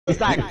was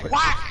like,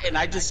 whack, and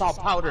I just saw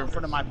powder in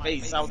front of my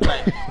face. I was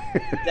like,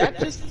 that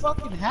just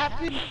fucking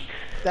happened?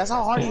 That's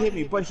how hard he hit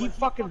me. But he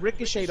fucking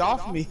ricocheted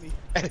off me,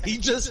 and he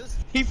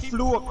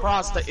flew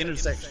across the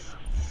intersection.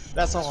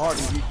 That's how hard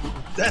he hit me.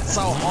 That's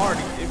how hard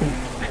he hit me.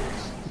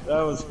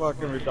 That was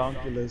fucking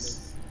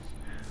redonkulous.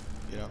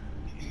 Yeah,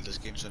 this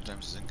game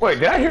sometimes is Wait,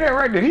 did I hear that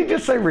right? Did he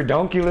just say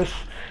redonkuless?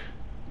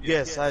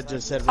 Yes, I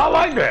just said redonkulous. I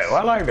like that.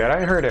 I like that. I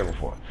ain't heard that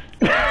before.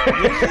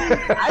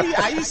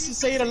 I used to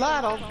say it a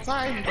lot all the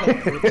time,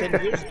 like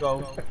 10 years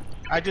ago.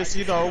 I just,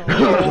 you know,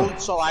 we're old,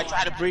 so I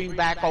try to bring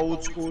back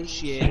old school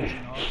shit, you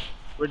know.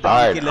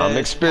 Alright, I'm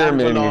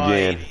experimenting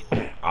again.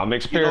 I'm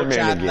experimenting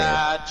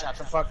again. Shut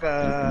the fuck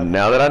up.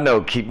 Now that I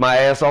know, keep my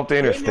ass off the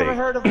interstate. You never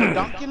heard of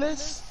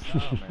redonkulous? No,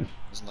 man.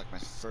 This is like my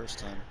first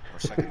time or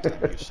second time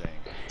you're saying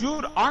it.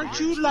 Dude, aren't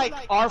you like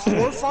our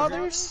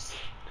forefathers?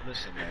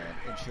 Listen, man,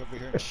 over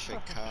here in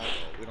Chicago,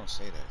 we don't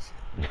say that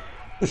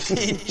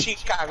shit. In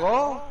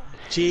Chicago?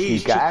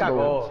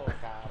 Chicago.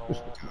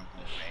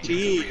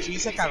 Chi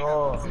se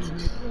cagó.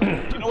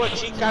 You know what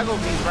Chicago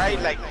means, right?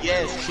 Like,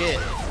 yes, shit.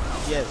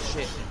 Yes,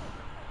 shit.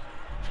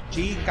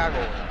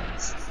 Chicago.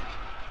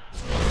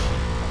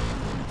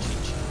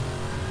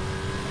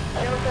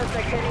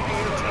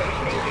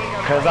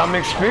 Cause I'm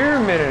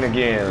experimenting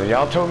again.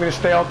 Y'all told me to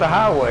stay off the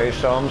highway,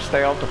 so I'm gonna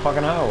stay off the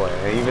fucking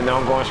highway. Even though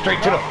I'm going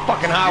straight to the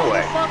fucking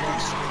highway.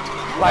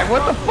 Like,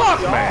 what the fuck,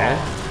 man?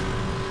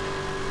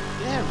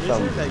 Yeah, really?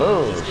 Some Like,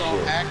 bullshit. you just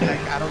gonna act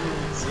like I don't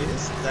even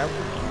exist? That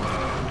would...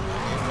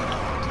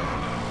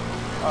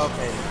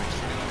 Okay.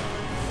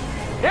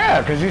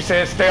 Yeah, cause you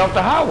said stay off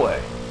the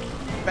highway.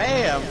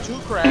 Bam! 2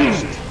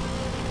 crashed.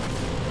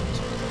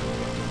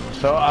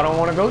 So I don't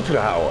want to go to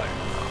the highway.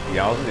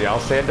 Y'all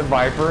said the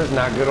Viper is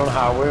not good on the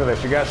highway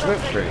unless you got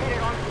slipstream.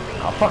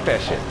 Oh, fuck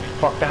that shit.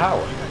 Fuck the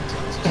highway.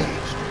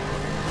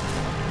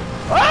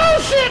 Oh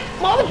shit!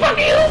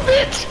 Motherfucker, you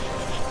bitch!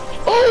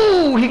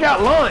 Ooh, he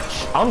got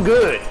launched. I'm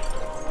good.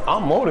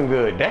 I'm more than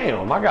good.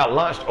 Damn, I got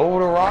launched over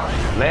the rock,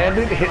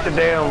 landed, hit the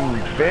damn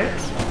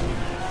fence.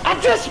 I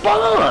just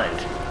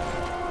spawned.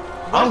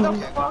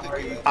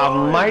 I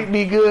might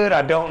be good.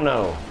 I don't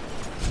know.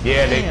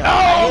 Yeah, they.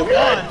 Oh,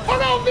 good.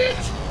 Hold on,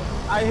 bitch.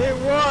 I hit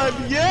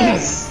 1.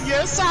 Yes,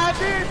 yes, I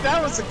did.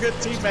 That was a good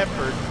team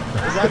effort.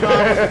 Cause I know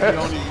I was the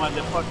only one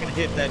that fucking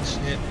hit that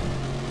shit.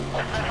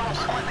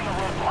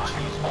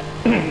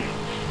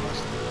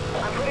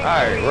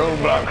 Alright,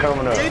 roadblock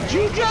coming up. Did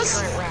you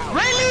just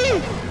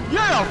really?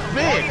 You're a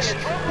bitch.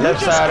 Left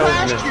you just side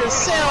crashed open.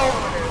 yourself,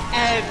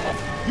 and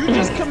you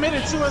just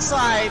committed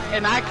suicide,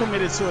 and I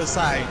committed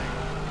suicide.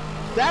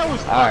 That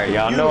was Alright,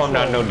 y'all know I'm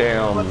not no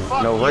damn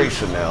no you.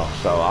 racer now,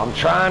 so I'm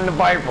trying the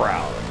Viper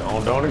out.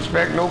 Don't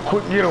expect no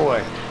quick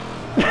getaway.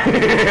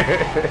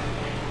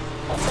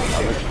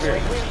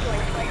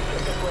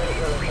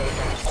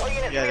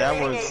 Yeah,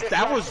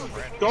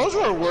 those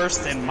were worse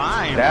than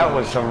mine. That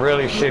was some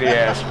really shitty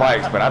ass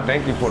spikes, but I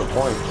thank you for the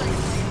points.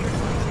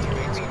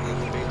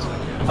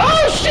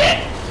 Oh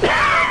shit!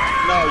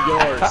 No,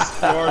 yours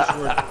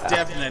were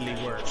definitely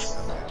worse.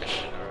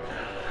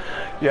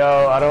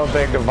 Yo, I don't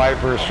think the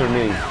Viper is for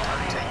me.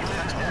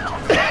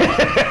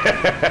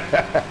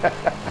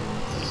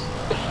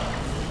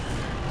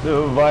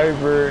 The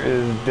Viper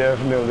is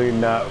definitely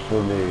not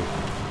for me.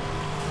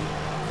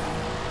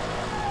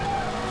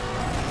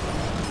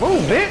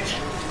 Ooh, bitch!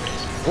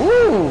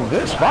 Ooh,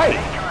 good spike.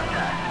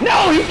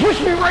 No, he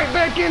pushed me right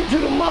back into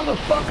the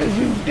motherfuckers,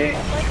 you dick.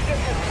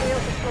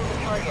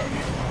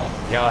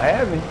 Y'all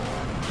have me.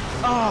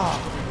 Oh.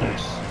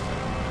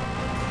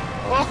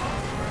 Oh,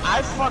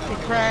 I fucking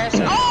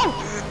crashed. Oh!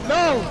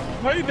 No!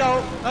 No you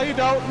don't. No you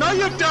don't. No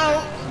you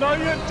don't. No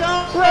you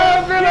don't.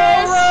 Run,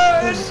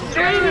 Yes!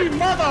 run! Greedy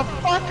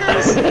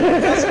motherfuckers!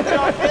 That's what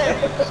y'all get.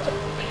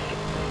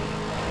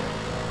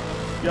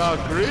 Y'all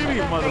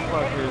greedy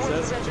motherfuckers.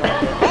 That's what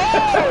y'all get.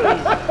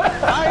 Oh!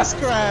 Nice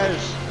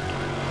crash.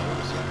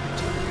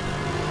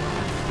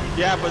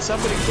 Yeah, but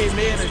somebody came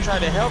in and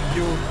tried to help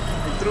you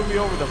and threw me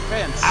over the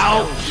fence.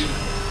 Ouch!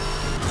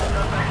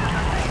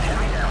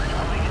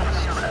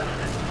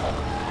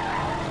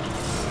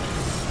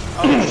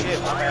 Oh shit,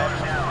 my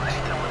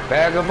bad.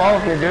 Bag up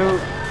off me,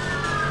 dude.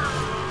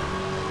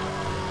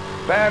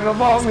 Bag up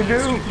off me,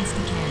 dude.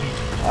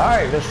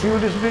 Alright, let's see what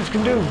this bitch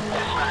can do.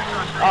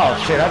 Oh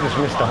shit, I just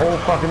missed the whole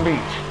fucking beach.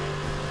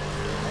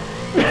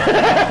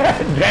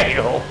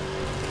 Damn.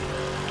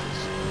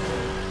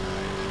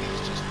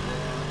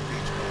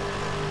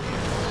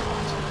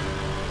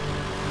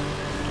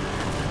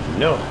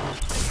 No.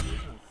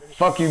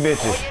 Fuck you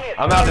bitches.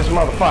 I'm out this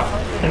motherfucker.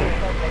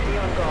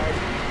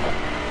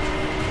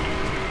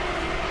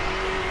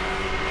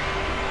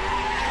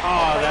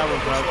 Oh, that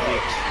was ugly.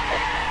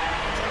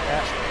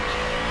 That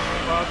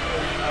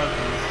fucking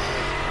ugly.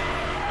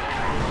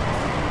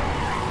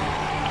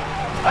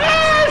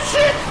 Ah,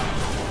 shit!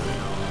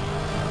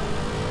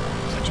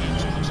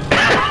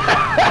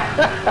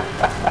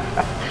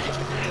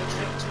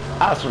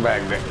 I'll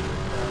smack that.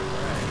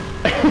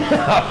 I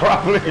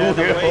probably will.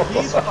 The way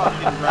he's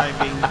fucking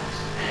driving.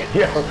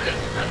 Yo.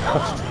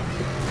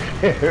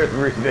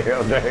 Every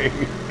damn day.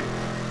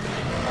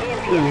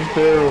 This is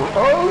terrible.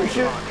 Oh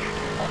shit.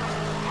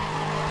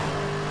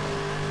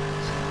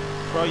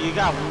 Bro, you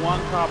got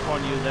one cop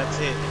on you. That's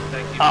it.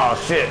 Thank you. Oh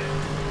shit.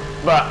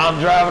 But I'm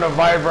driving a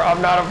Viper.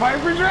 I'm not a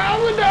Viper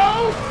driver,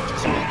 no.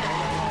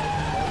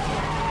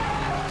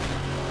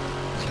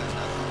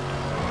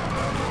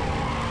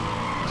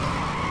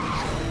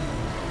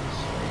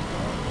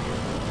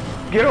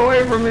 Get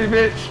away from me,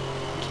 bitch.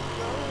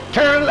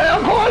 Turn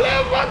left, go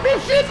left, fuck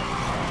this shit.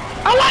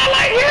 I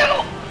like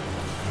you.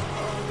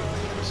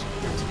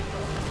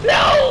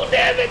 No,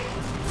 damn it.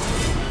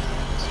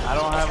 I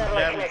don't have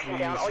damage for you.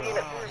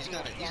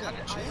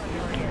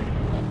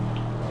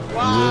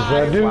 Why? Yes, I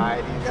do.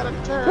 Why do you gotta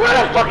turn? Where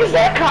the fuck is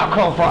that cop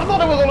come from? I thought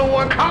there was only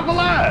one cop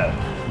alive.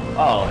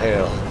 Oh,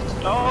 hell.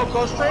 No,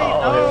 go straight.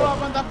 Oh, no, hell.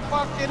 I'm on the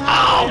fucking Oh,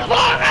 highway.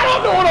 fuck. I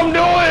don't know what I'm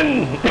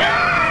doing.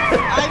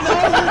 I know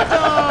you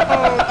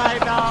don't. I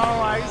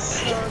know. I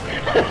suck.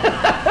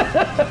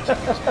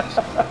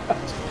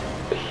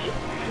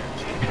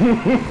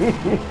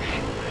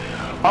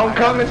 I'm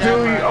coming to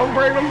you. I'm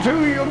bringing them to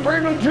you. I'm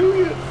bringing them to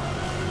you.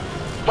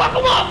 Fuck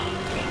them up.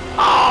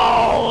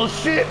 Oh,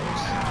 shit.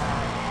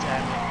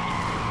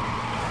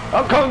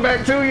 I'm coming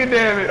back to you,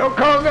 damn it. I'm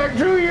coming back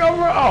to you.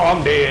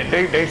 I'm dead.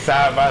 They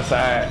side by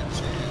side.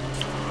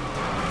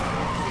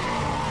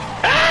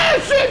 Ah,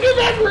 shit, get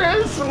back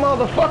here,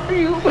 motherfucker,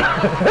 you.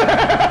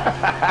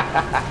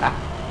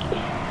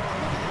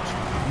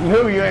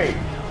 No, you ain't.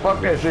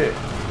 Fuck that shit.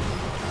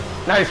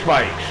 Nice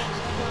spikes.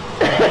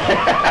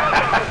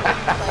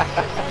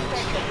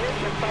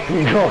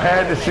 You gonna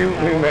have to shoot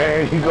me,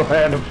 man. You gonna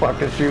have to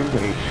fucking shoot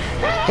me.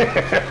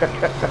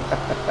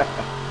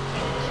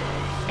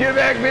 Get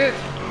back, bitch.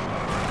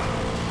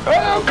 Oh,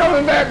 I'm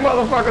coming back,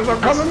 motherfuckers. I'm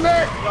coming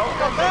back. Don't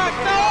come back.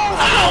 No.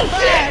 Oh,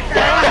 shit.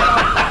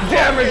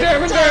 Damn it,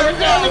 damn it, damn it,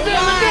 damn it,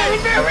 damn it, damn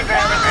it, damn it,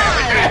 damn it,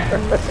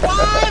 damn it.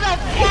 Why the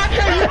fuck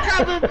are you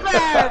coming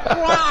back?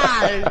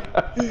 Why?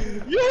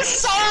 You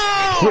saw.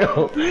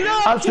 Yo,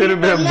 I should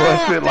have been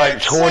busted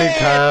like 20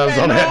 times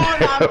on that.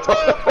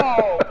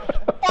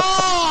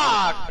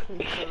 Fuck!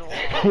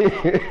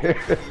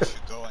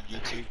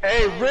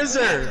 Hey,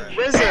 Rizzer,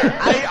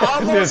 I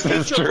almost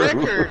hit your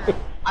record.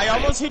 I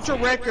almost hit your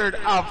record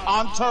of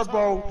on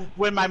turbo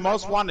when my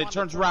most wanted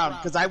turns around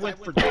because I went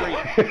for 3. I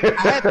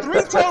had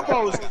 3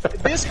 turbos.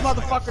 This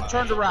motherfucker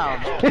turned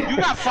around. You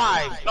got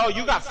 5. No,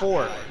 you got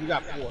 4. You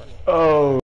got 4. Oh.